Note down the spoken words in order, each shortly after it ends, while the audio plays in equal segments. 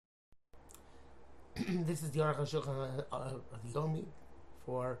This is the Aruch HaShulchan of the Yomi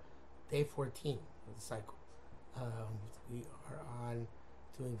for day 14 of the cycle. We are on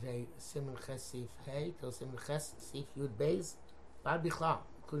doing day Siman Ches Sif Hey till Siman Ches Sif Yud Beis Bad Bichlal,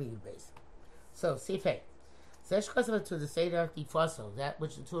 including Yud Beis. So Sif Hey. Zesh Chesed to the Seder Tifasel, that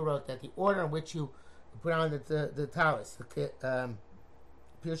which the Torah wrote, that the order in which you put on the talis, the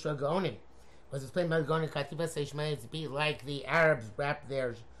Pirush Gaonim, was explained by the Gaonim Katiba Seishmei to be like the Arabs wrap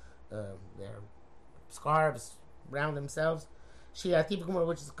their scarves around themselves. Shiatipikumar,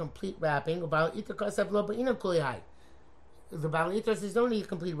 which is a complete wrapping. The Baal Iter says don't need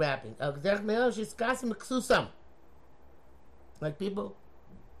complete wrapping. Like people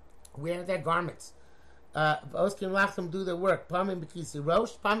wear their garments. Oskim Lachim do their work.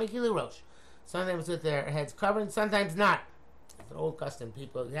 Sometimes with their heads covered, and sometimes not. It's an old custom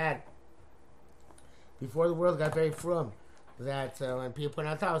people had before the world got very frum. That when people put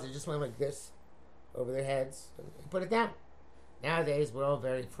on towels, they just went like this over their heads and put it down. Nowadays, we're all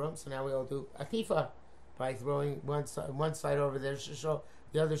very frum, so now we all do atifa by throwing one side over the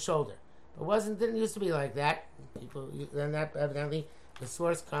other shoulder. But didn't used to be like that. People then that evidently the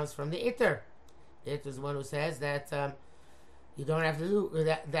source comes from the Iter. The Iter is the one who says that you don't have to do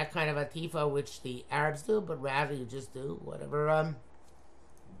that kind of atifa which the Arabs do, but rather you just do whatever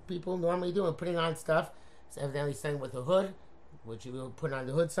people normally do, and putting on stuff. It's evidently saying with a hood, which you will put on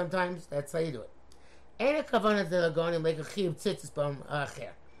the hood sometimes. That's how you do it. And a kavanah de lagonim make a chiyuv tzitzis b'am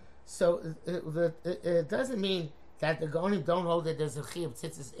acher. So it doesn't mean that the Gaonim don't hold that there's a chiyuv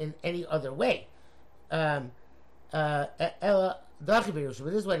tzitzis in any other way. Ela dachi b'yusha,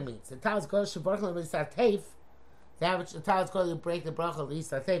 but this is what it means. The talis kol shevarchim l'isatef, that which the talis kol you break the bracha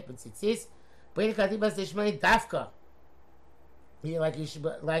l'isatef b'tzitzis, b'yin katibas d'ishmai dafka. Like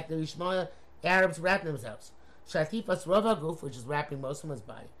the Yishmael Arabs wrap themselves. Shatifas rova guf, which is wrapping most of one's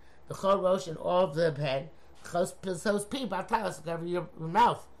body. The chol rosh and all of the head. Chos pi b'talis, cover your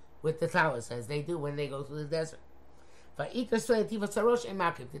mouth with the talis, as they do when they go through the desert. Va'ikar soyatifas harosh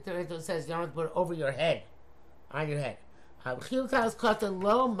emakib. The Torah says you don't have to put it over your head, on your head. Chil talis katan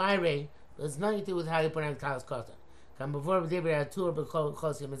lo myre. There's nothing to do with how you put on talis katan. Come before v'dibri atur b'chol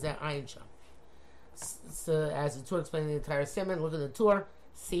chosim ezeh ayin sham. So, as the Torah explained the entire sermon, look at the Torah,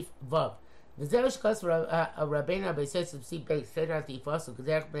 Sif Vav. V'zeresh kos Rabbeinu b'seis Sif Beis Seder Tifasu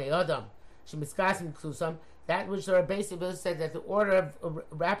K'derech Bnei Adam Shemiskasim K'susam. That which the Rabbeinu said that the order of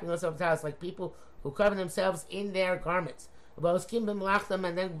wrapping themselves in towels, like people who cover themselves in their garments, V'oskim b'melachtam,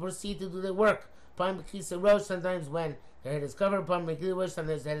 and then proceed to do their work. Upon B'kisa Rosh, sometimes when their head is covered. Upon Megillah Rosh,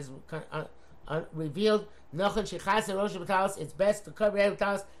 sometimes their head is revealed. Nochon Shechas Rosh B'talis. It's best to cover your head with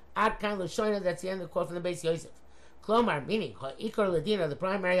towels. Ad kan l'shoina, that's the end of the quote from the Beis Yosef. Klomar, meaning ikar ladina, the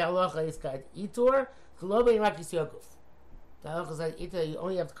primary halacha is kad itur klobe rakis yokuf. The halacha is that itur, you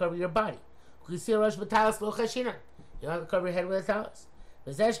only have to cover your body. Kisir rosh b'talis lo chashina, you don't have to cover your head with a talis.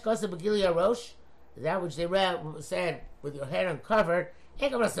 V'zesh kosa b'gilia rosh, that which they said with your head uncovered.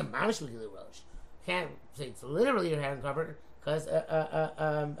 Ain't gonna say mamish b'gilia rosh. Can't say it's literally your head uncovered because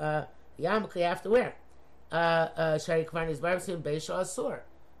yarmulke you have to wear. Shari kvan is barbesim beisha asur.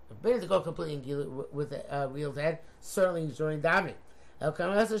 Better to go completely with a real head, certainly during davening.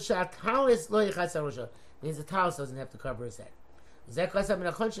 Means the talis doesn't have to cover his head. That's why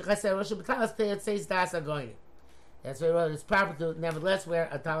he wrote it's proper to nevertheless wear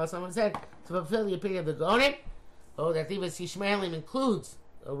a talis on one's head to fulfill the opinion of the Gaonim. Oh, that even Yishmaelim includes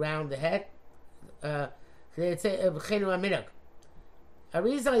around the head.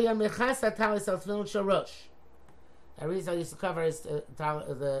 Arizal used to cover his the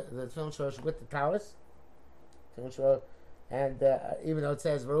tefillin shorosh with the talis, and even though it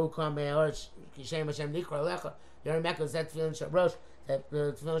says Baruch Me'or Kishem Hashem Nikra Alecha, Yerem Mekos that tefillin shorosh, that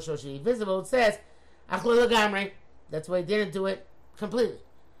the tefillin shorosh should be visible. It says Achlu Lagamri. That's why he didn't do it completely.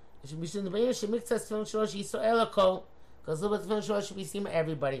 It should be seen the Beis Shemiktzas tefillin shorosh Yisrael Akol, because little tefillin shorosh should be seen by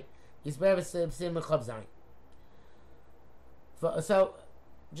everybody. He's better seen Mechav Zayin. So,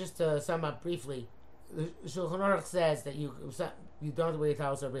 just to sum up briefly. The Shulchan Aruch says that you don't have to wear your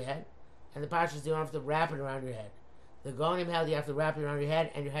towels over your head, and the Parshas you don't have to wrap it around your head. The Gaonim held you have to wrap it around your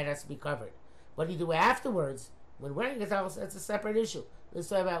head, and your head has to be covered. What do you do afterwards when wearing a towel? That's a separate issue. Let's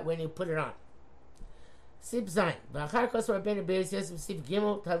talk about when you put it on. Sip Zayin. V'achar kos Rabbeinu Beis Yosef Sip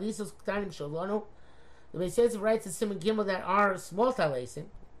Gimel Talisos Ktanim Shalonu. The Beis Yosef writes in Siman Gimel that are small talisim.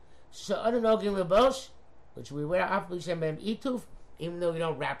 She'adu Nogim Lebosh, which we wear Af B'Shem B'Em Ituf, even though we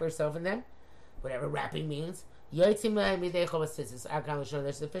don't wrap ourselves in them. Whatever wrapping means, they're sufficient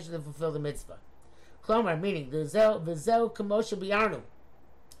to fulfill the mitzvah. Klomar, meaning the zel kamosha biarnu.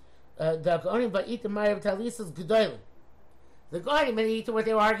 The Gaonim va'it ma'ariv talisas gedolim. the Goyim, and what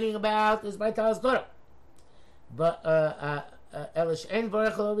they were arguing about is by Talis Goro. But Elish and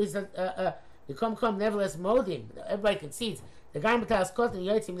Vorachel the come nevertheless modim. Everybody concedes. The guy with Talis Kotan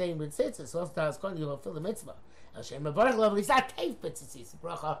Yotzim Neim B'Tzitzis, so Talis Kotan you will fill the mitzvah. Hashem Vorachel is not Teif B'Tzitzis.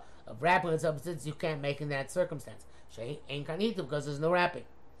 Bracha of wrapping with B'Tzitzis you can't make in that circumstance. She ain't Kanitu because there's no wrapping.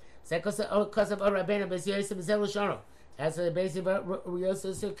 Because of Rabbeinu Beis Yosef Zelashano. As the base of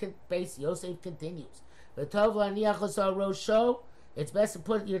Yosef continues. The Tov Laniachosal Rosho. It's best to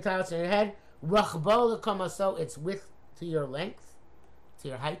put your talis on your head. Rachbo Kamaso. It's width to your length, to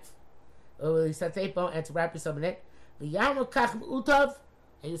your height. And to wrap yourself in it. The Yamu Kach Utov.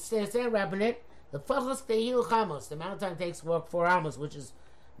 And you stand wrapping it. The Fachos Tehil Chamos. The amount of time it takes to walk 4 amos, which is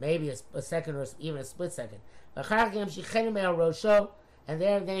maybe a second or even a split second. And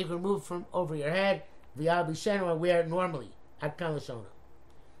there, then you can remove from over your head. V'yal b'shenu and wear it normally. At kan l'shona.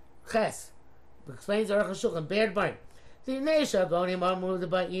 Ches explains the Aruch HaShulchan. Bared barn. The Nesha going him on the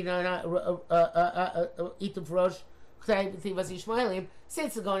by Itum Frosh.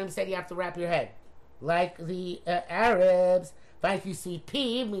 Since the Gonim said you have to wrap your head, like the Arabs. If you see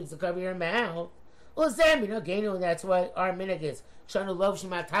P means to cover your mouth. Uzem, and that's why our minhag is Shanu Lov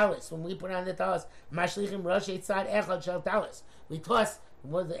Shema Talis. When we put on the talis, Mashlichim Rosh Eitzad Echad Shel Talis. We toss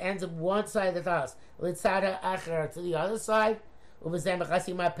the ends of one side of the talis, Litzada Acher to the other side. Uzem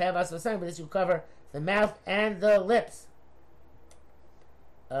Chasima Pevas Vasam, but this you cover the mouth and the lips.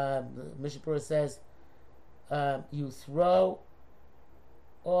 Mishapur says you throw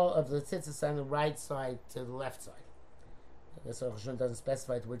all of the tzitzis on the right side to the left side. So Hashem doesn't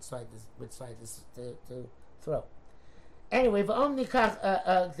specify to which side is to throw. Anyway, v'omni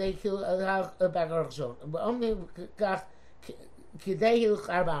kach they kill back Hashem. V'omni kach kidei hilch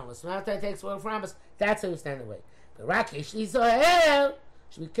arba amos. Now that takes 4 amos, that's how you stand away. But rakish lizohel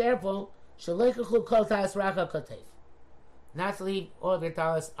should be careful. Shalekachlu kol talis raka kotev. Not to leave all of your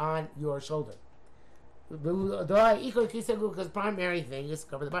talis on your shoulder. Because primary thing is to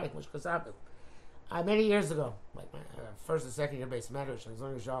cover the body. Many years ago, like my first and second year base medrash, I was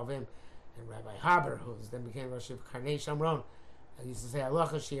learning Shalvim and Rabbi Haber, who then became Rosh of Karnei Shamron. I used to say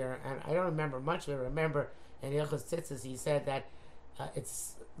halacha shir, and I don't remember much of it. I remember in Ilchos Tzitzis he said that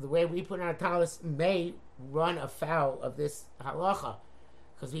it's the way we put on our talis may run afoul of this halacha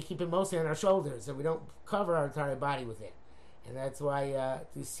because we keep it mostly on our shoulders and we don't cover our entire body with it, and that's why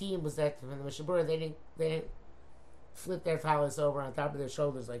the scene was that from the Mishabura they didn't flip their talis over on top of their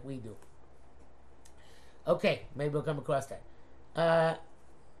shoulders like we do. Okay, maybe we'll come across that.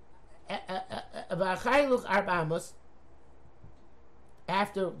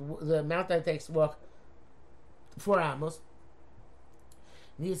 After the mountain that takes walk 4 amos,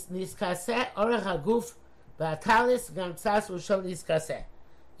 you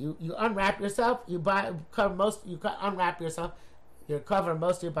unwrap yourself. You unwrap yourself. You cover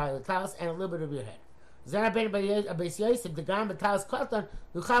most of your body with talis and a little bit of your head.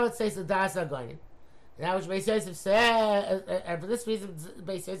 Now, which Beis Yosef said, and for this reason,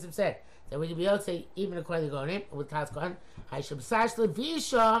 Beis Yosef said that when you be able to say even according to going with Taz Kohen,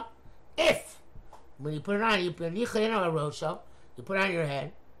 if when you put it on, you put it on your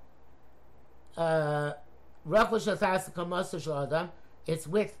head. It's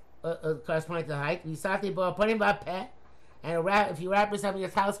width corresponding to the height. And if you wrap yourself in your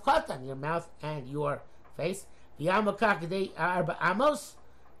Taz Kohen, your mouth and your face,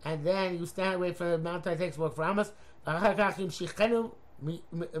 and then you stand away from the mountain that takes work for Amos, and then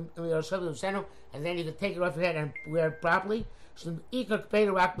you can take it off your head and wear it properly. Because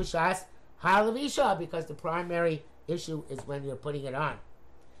the primary issue is when you're putting it on.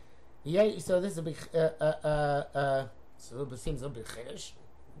 So this is a big, seems a little bit chiddush.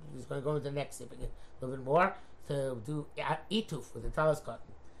 He's going to go into the next a little bit more to do ituf with the talis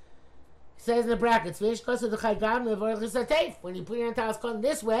cotton. It says in the brackets, when you put your talis cotton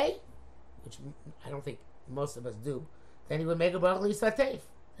this way, which I don't think most of us do, then you would make a bracha l'isatef.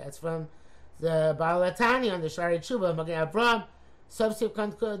 That's from the Baal Atani on the Shari Tshuva, Magen Avram,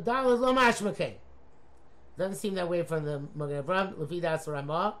 subsequent Daled Lo Mashmakeh. Doesn't seem that way from the Magen Avram, Levidas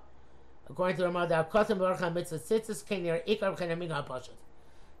Ramah. According to Ramah, Dal Kotam Baruch HaMitzvah Tzitzis Kenir Ikar V'Chenaming HaPashut.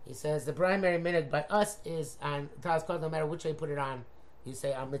 He says the primary minhag by us is on talis cotton, no matter which way you put it on, you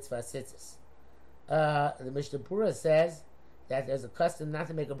say on mitzvah tzitzis. The Mishnah Pura says that there's a custom not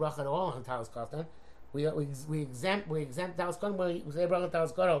to make a bracha at all on talis cotton. We exempt talis cotton when we say bracha on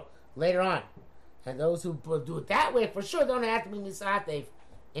talis cotton later on, and those who do it that way for sure don't have to be misatev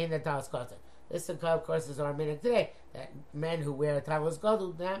in the talis cotton. This, of course, is our minhag today, that men who wear talis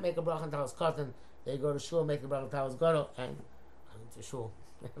cotton do not make a bracha on talis cotton. They go to shul, make a bracha on talis cotton, and to shul.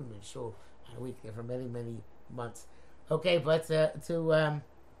 I haven't been shul on a week there for many months. Okay, but to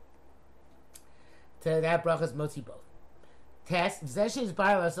that brachas motzi both. Test v'zeshin is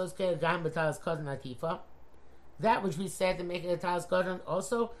bar lasos gam b'talas kodan atifa. That which we said to make a talas kodan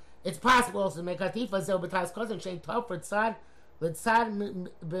also, it's possible also to make atifa zel b'talas kodan shein tov for tzad l'tzad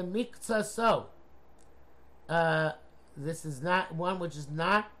b'miktzah so. This is not one which is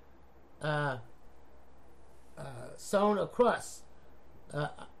not sewn across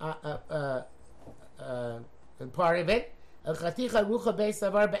in part of it. Chaticha rucha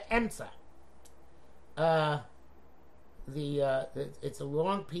beisavar be'emtza. It's a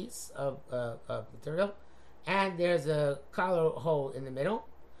long piece of material, and there's a collar hole in the middle.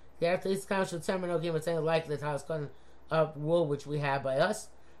 Thereafter, this kind should summon again with saying like the talas cotton of wool which we have by us.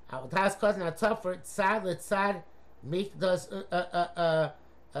 Our talas cotton are tough for tzad l'tzad mikdas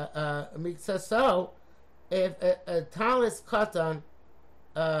miksa. So, if a talis cotton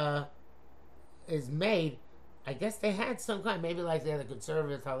is made, I guess they had some kind, maybe like they're the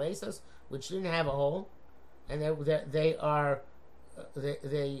conservative talesos, which didn't have a hole, and they're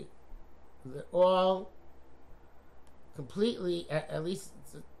all completely, at least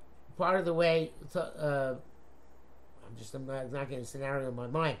part of the way. I'm not getting a scenario in my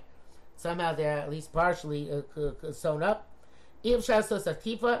mind. Somehow they're at least partially sewn up. If shastos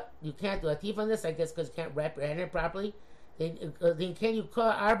atifa, you can't do atifa on this, I guess, because you can't represent it properly. Then can you call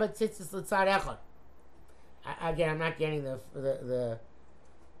arba tzitzis l'tzad echad? Again, I'm not getting the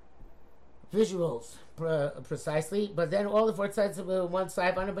visuals precisely, but then all the four sides of one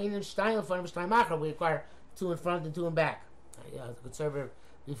side on a bein and stein in front of shtayim we require two in front and two in back. The conservative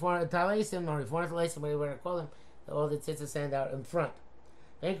reform talasim or reform talasim, whatever you want to call them, all the tzitzis stand out in front.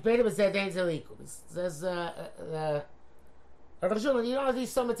 And compared with Zedain Zeliku, it says you know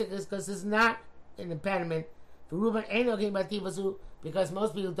these somatikas because it's not an impediment for Ruben ain't no game atifazu because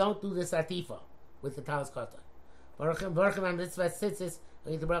most people don't do this atifa with the talis kata.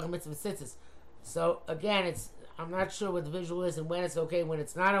 So again, I'm not sure what the visual is and when it's okay, when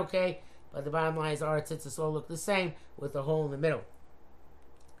it's not okay. But the bottom line is our tzitzis all look the same with the hole in the middle.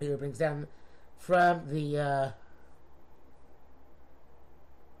 Here it brings down from the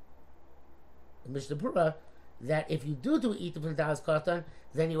Mishnah Berurah that if you do eat the talis katan,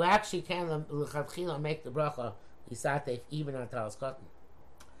 then you actually can l'chadchila make the bracha isatef even on talis katan.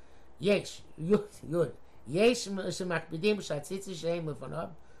 Yesh yud yesh shemakbidim b'shatzitzis sheim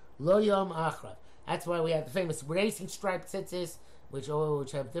lefanab lo yom achrav. That's why we have the famous racing striped tzitzis, which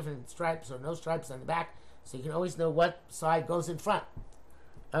have different stripes or no stripes on the back, so you can always know what side goes in front.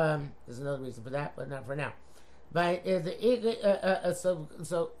 There's another reason for that, but not for now. But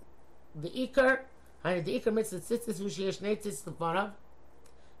so the ikar, the ikar mitzvah tzitzis v'sheyesh shnei tzitzis lefanav.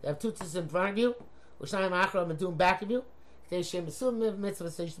 You have two tzitzis in front of you, u'shnayim achrav and two in back of you. They shem b'sum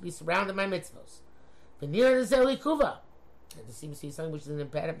mitzvah, so you should be surrounded by mitzvahs. But near the zeli kuva, there seems to be something which is an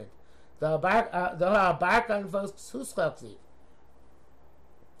impediment. The barka invokes huschel. It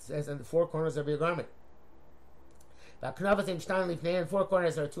says on the four corners of your garment. The four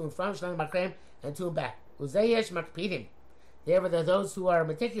corners are two in front, and two in back. Uzeyesh makpidim. There are those who are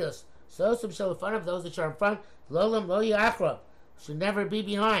meticulous. So some shall in front of those which are in front. Lolam lo yachrav should never be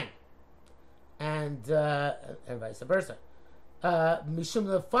behind, and vice versa. Mishum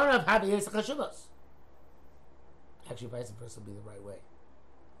the front of haviyes chashuvos. Actually, vice versa would be the right way.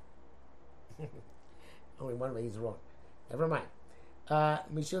 Only one way is wrong. Never mind.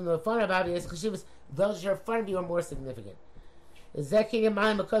 Mishum the front of haviyes chashuvos. Those which are in front of you are more significant. Zekinim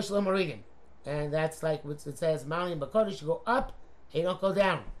malim b'kosh lo moridim. And that's like what it says, Malim Bakodesh, you go up, and you don't go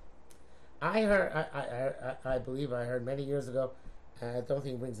down. I believe I heard many years ago, and I don't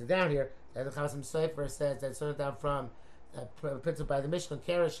think it brings it down here, that the Chasam Sofer says that it's learned down from principle by the Mishnah,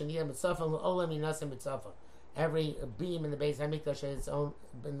 Keresh, and Yeh Mitzafa, Olam Yinasim Mitzafa. Every beam in the base Hamikdash has its own,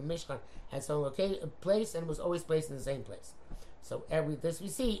 in the Mishkan, has its own place, and it was always placed in the same place. So this we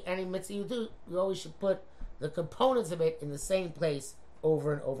see, any mitzvah you do, you always should put the components of it in the same place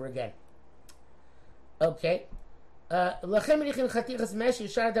over and over again. Okay. Many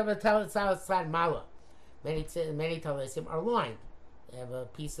talisim are lined. They have a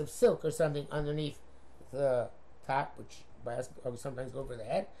piece of silk or something underneath the top, which sometimes go over the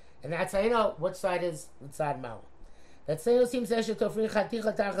head, and that's how you know what side is inside mala. That same seems and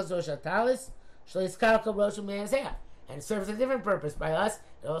it serves a different purpose by us.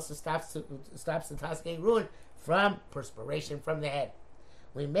 It also stops the task getting ruined from perspiration from the head.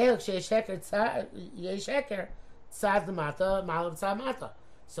 We make sheker tzad l'mata, malav tzad mata.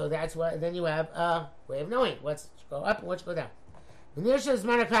 So that's why then you have a way of knowing what's to go up and what's to go down. It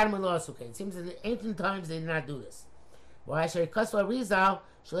seems in the ancient times they did not do this. Why?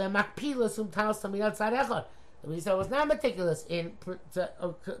 The Rizal was not meticulous in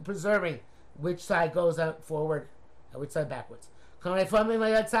preserving which side goes out forward and which side backwards. You have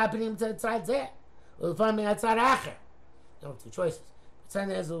two choices.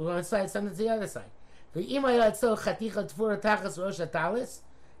 Sometimes there's one side, sometimes the other side. And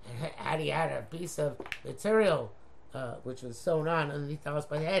had he had a piece of material which was sewn on underneath the house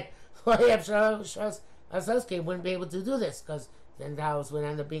by the head, wouldn't be able to do this because then the house would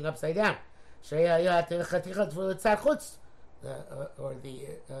end up being upside down. Or the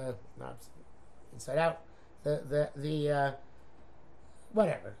not inside out, the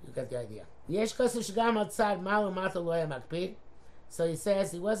whatever, you get the idea. So he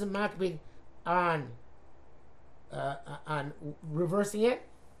says he wasn't makbid on reversing it,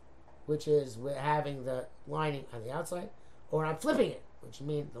 which is having the lining on the outside, or on flipping it, which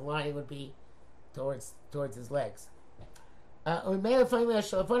means the lining would be towards his legs. And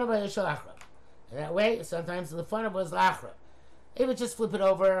that way, sometimes the front of was lachra. If you just flip it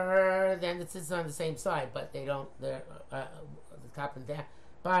over, then it sits on the same side, but they don't. The top and down,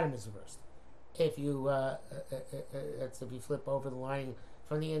 bottom is reversed. If you that's if you flip over the lining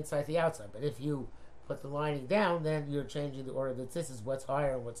from the inside to the outside. But if you put the lining down, then you're changing the order. That this is what's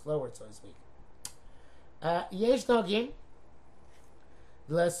higher and what's lower, so to speak. Yesh nogin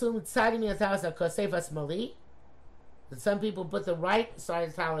l'asum tzadim yatalas kosefas mali. Some people put the right side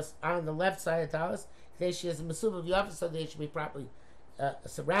of the talus on the left side of the talus. They should, as a masub of yafis, so they should be properly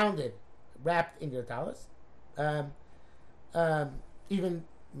surrounded, wrapped in your talus. Even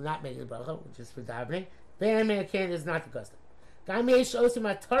not making the bracha, which is for davening. Ben American is not the custom. Some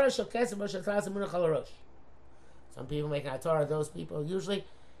people make a Torah. Those people usually,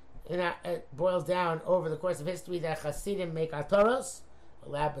 it boils down over the course of history that Hasidim make Torahs,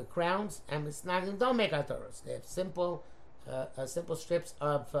 elaborate crowns, and Misnagdim don't make Torahs. They have simple strips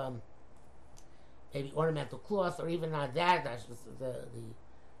of maybe ornamental cloth, or even not that. That's just the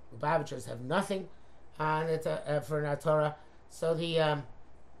Lubavitchers have nothing on it for an Torah. So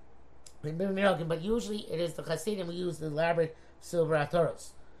but usually it is the Hasidim who use the elaborate silver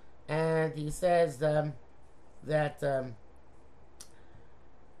Toros. And he says that Venu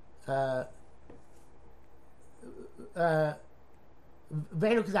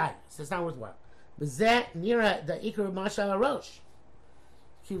K'zai, so it's not worthwhile. B'zeh nira the Ikar Mashal Arosh.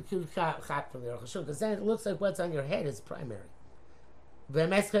 Because then it looks like what's on your head is primary. But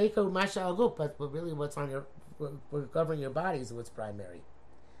really what's on your, covering your body is what's primary.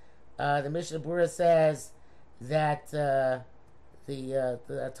 The Mishnah Berurah says that the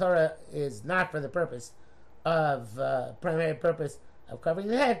Torah is not for the purpose of primary purpose of covering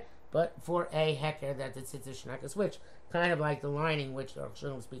the head, but for a heker that the tzitzit shnaka switch, kind of like the lining which the Rosh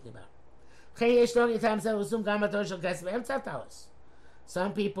was speaking about.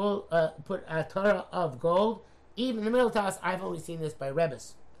 Some people put a Torah of gold, even in the middle of talus. I've only seen this by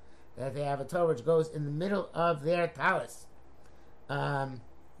Rebbes, that they have a Torah which goes in the middle of their talus.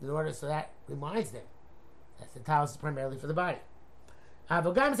 In order so that reminds them that the talus is primarily for the body. But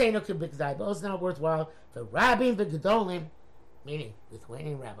it's not worthwhile for rabbim v'gedolim, meaning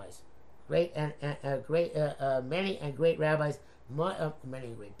Lithuanian rabbis, great and many and great rabbis, many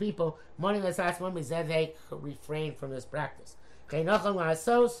great people. They refrain from this practice. And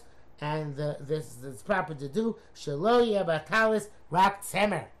this is proper to do. Talis rak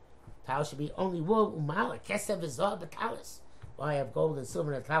tzemer. Talis should be only wool. Umala kesev v'zor b'talis. Why have gold and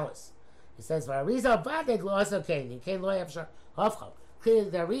silver in a talus? He says, "V'arizal vaded lo also came. You can't lo yavshar hofchal."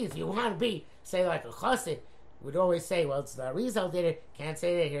 Clearly, the Arizal, if you want to be, say like a chassid, would always say, "Well, it's the Arizal did it." Can't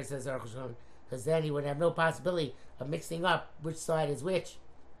say that here, says Aruch HaShulchan, because then he would have no possibility of mixing up which side is which.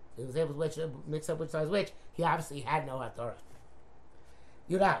 If he was able to mix up which side is which, he obviously had no Torah.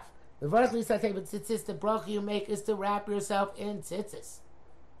 Yurav, the verse Lisa say, but tzitzis, the bracha you make is to wrap yourself in tzitzis.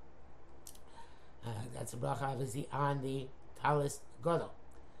 That's a bracha obviously on the Talis Godel.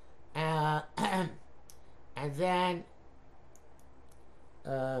 And then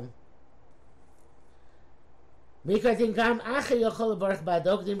the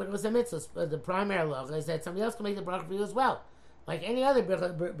primary law is that somebody else can make the bracha for you as well, like any other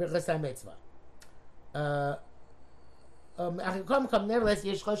birchas mitzvah. Nevertheless,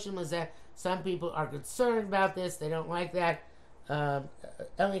 some people are concerned about this. They don't like that. Unless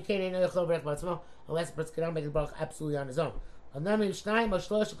the person cannot make the bracha absolutely on his own. The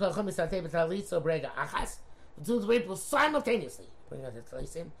two people simultaneously bring out the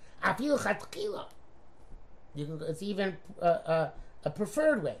talisim. It's even a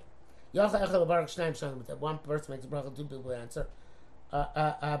preferred way. One person makes a bracha, two people answer.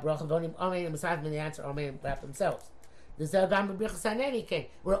 Bracha vonim amen and the answer amen wrap themselves. There's a gam b'brichas haneni came,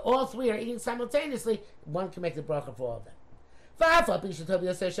 where all three are eating simultaneously. One can make the bracha for all of them.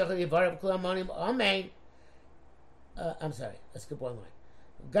 I'm sorry, let's skip one line.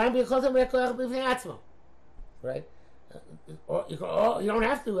 Right? Or you don't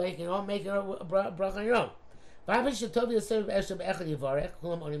have to. You can all make a bracha on your own.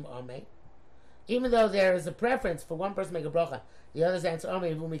 Even though there is a preference for one person to make a bracha, the others answer Omer,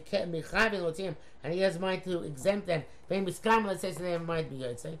 and he has mind to exempt them. Let's say they have mind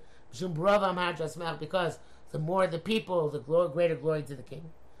because the more the people, the greater glory to the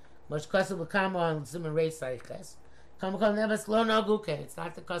king. It's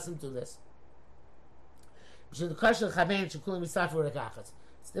not the custom to this. It's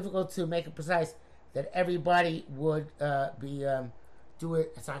difficult to make it precise that everybody would do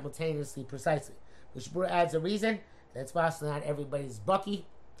it simultaneously, precisely. Mishbur adds a reason that's possible not everybody's Bucky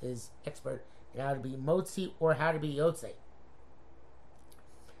is expert in how to be Motzi or how to be Yotzei.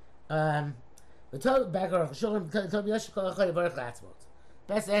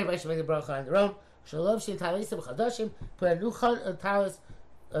 Best everybody should make the bracha on their own. Put a new talis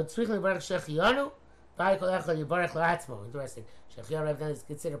interesting. Shechianu is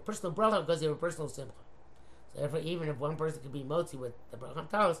considered personal bracha because they have a personal simcha. So therefore, even if one person could be motzi with the bracha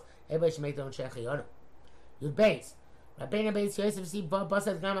talis, everybody should make their own shechianu. Yud beis. Rabbeinu Beis Yosef see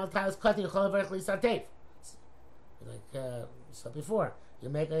basad gamal talis cutting chol varech lisatev. Like saw before, you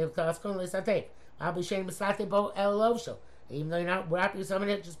make a talis kol lisatev. I'll be shaying misatev bo el lovshel. Even though you're not wrapping yourself in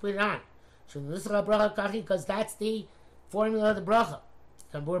it, just put it on. Because that's the formula of the bracha.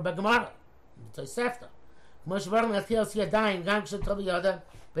 Tambur bagamara. Tosefta.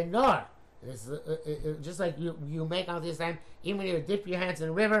 Just like you make out this time, even when you dip your hands in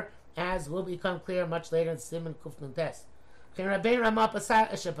the river, as will become clear much later in Simon Kufnun test. It's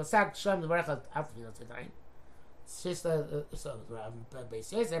just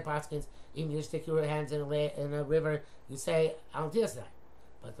even you stick your hands in a river, you say Al Tiasai.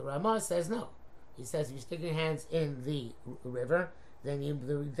 But the Ramah says no. He says if you stick your hands in the river, then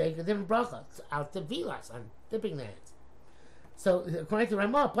you take a different bracha out to vilas on dipping the hands. So according to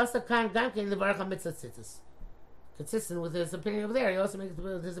Ramah, plus the kan gamke in the varcha mitzvah tzitzis, consistent with his opinion over there. He also makes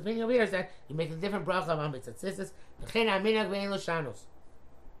his opinion over here is that you make a different bracha on mitzvah tzitzis. V'chein aminag ve'en lo shanos.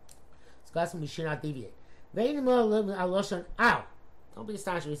 So we should not deviate. Ve'en mo aloshan al. Don't be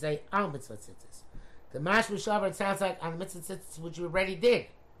astonished when we say al mitzvah tzitzis. The mashma shavar, it sounds like on mitzvah tzitzis which you already did.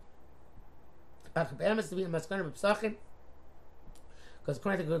 Because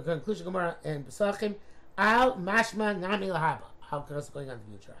according to the conclusion of Gemara and Pesachim, al mashma nami lahaba. Al is going on in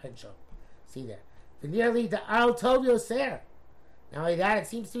the future. I can show. See there. Nearly the al tov yoser. Not only that, it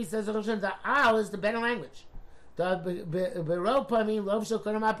seems to be says the al is the better language. The beropa mean lov shel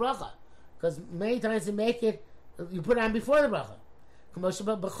kodem bracha, because many times they make it you put it on before the bracha. Like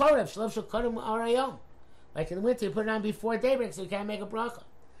in the winter, you put it on before daybreak, so you can't make a bracha.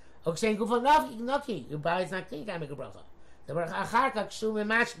 Your body's not clean, you can't make a bracha. The bracha acharka kshu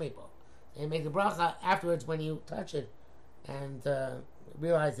memash mepo. And make the bracha afterwards when you touch it and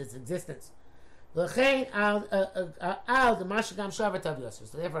realize its existence. So therefore,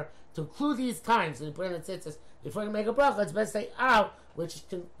 to include these times when you put in the tzitzis before you make a bracha, it's best to say al, which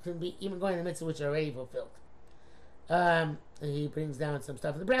can be even going in the midst of which are already fulfilled. He brings down some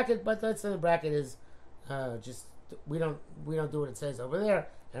stuff in the bracket, but that's in the bracket is just we don't do what it says over there,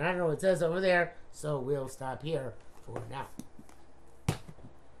 and I don't know what it says over there, so we'll stop here for now.